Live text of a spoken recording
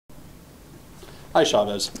Hi,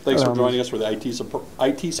 Chavez. Thanks Hello. for joining us for the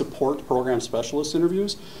IT Support Program Specialist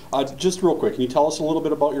interviews. Just real quick, can you tell us a little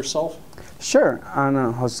bit about yourself? Sure, I'm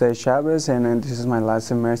Jose Chavez, and this is my last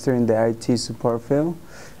semester in the IT support field.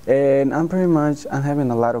 And I'm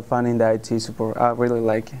having a lot of fun in the IT support. I really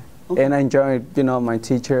like it. Okay. And I enjoy, my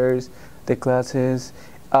teachers, the classes,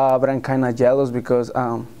 but I'm kind of jealous because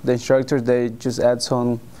the instructors, they just add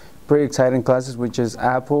some pretty exciting classes, which is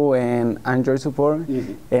Apple and Android support,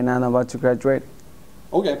 and I'm about to graduate.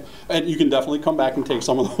 Okay, and you can definitely come back and take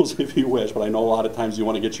some of those if you wish, but I know a lot of times you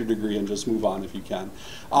want to get your degree and just move on if you can.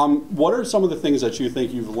 What are some of the things that you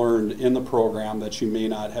think you've learned in the program that you may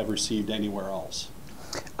not have received anywhere else?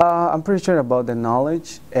 I'm pretty sure about the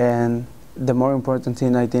knowledge, and the more important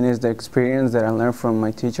thing I think is the experience that I learned from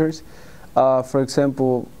my teachers. For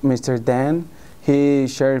example, Mr. Dan, he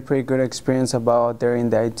shared pretty good experience about there in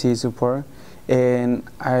the IT support, and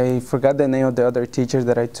I forgot the name of the other teachers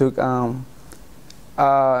that I took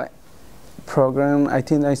program. I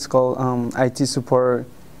think it's called IT Support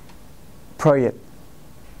Project.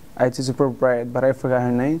 IT Support Project, but I forgot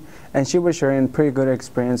her name. And she was sharing pretty good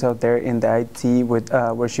experience out there in the IT with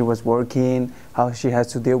where she was working, how she has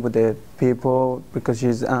to deal with the people because she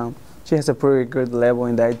has a pretty good level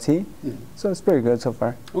in the IT. So it's pretty good so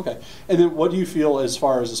far. Okay, and then what do you feel as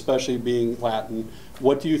far as, especially being Latin,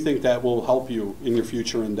 what do you think that will help you in your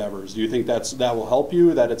future endeavors? Do you think that will help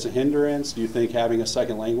you, that it's a hindrance? Do you think having a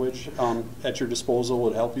second language at your disposal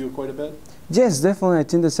would help you quite a bit? Yes, definitely. I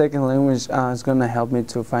think the second language is going to help me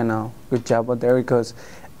to find a good job out there because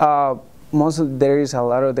there's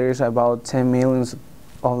about 10 million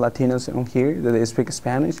of Latinos on here that they speak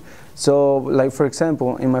Spanish. So, like for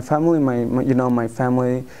example, in my family, my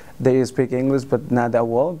family, they speak English but not that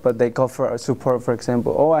well. But they call for support. For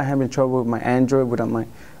example, oh, I having trouble with my Android,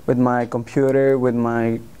 with my computer, with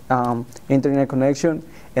my internet connection,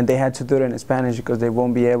 and they had to do it in Spanish because they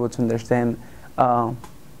won't be able to understand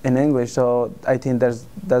in English. So I think that's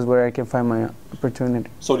where I can find my opportunity.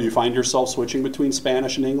 So do you find yourself switching between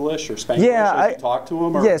Spanish and English, or Spanglish as you talk to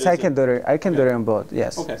them? Or yes, I can do it. I can do it in both.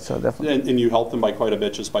 Yes. Okay. So definitely. And you help them by quite a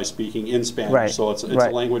bit just by speaking in Spanish. Right. So it's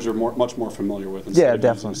right. a language they're much more familiar with instead yeah, of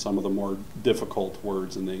definitely. using some of the more difficult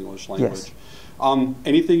words in the English language. Yes.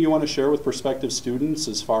 Anything you want to share with prospective students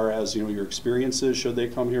as far as your experiences? Should they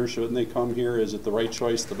come here? Shouldn't they come here? Is it the right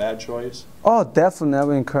choice? The bad choice? Oh, definitely. I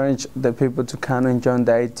would encourage the people to kind of join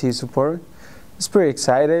the IT support. It's pretty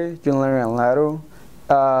exciting. You learn a lot.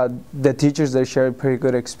 The teachers, they share pretty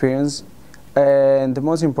good experience, and the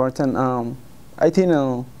most important, I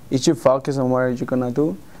think if you focus on what you're gonna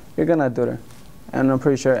do, you're gonna do it. And I'm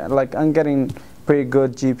pretty sure, like I'm getting pretty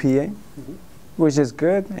good GPA. Which is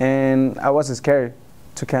good, and I was scared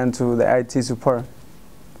to come to the IT support,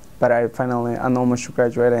 but I'm almost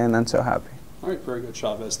graduated, and I'm so happy. All right, very good,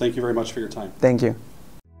 Chavez. Thank you very much for your time. Thank you.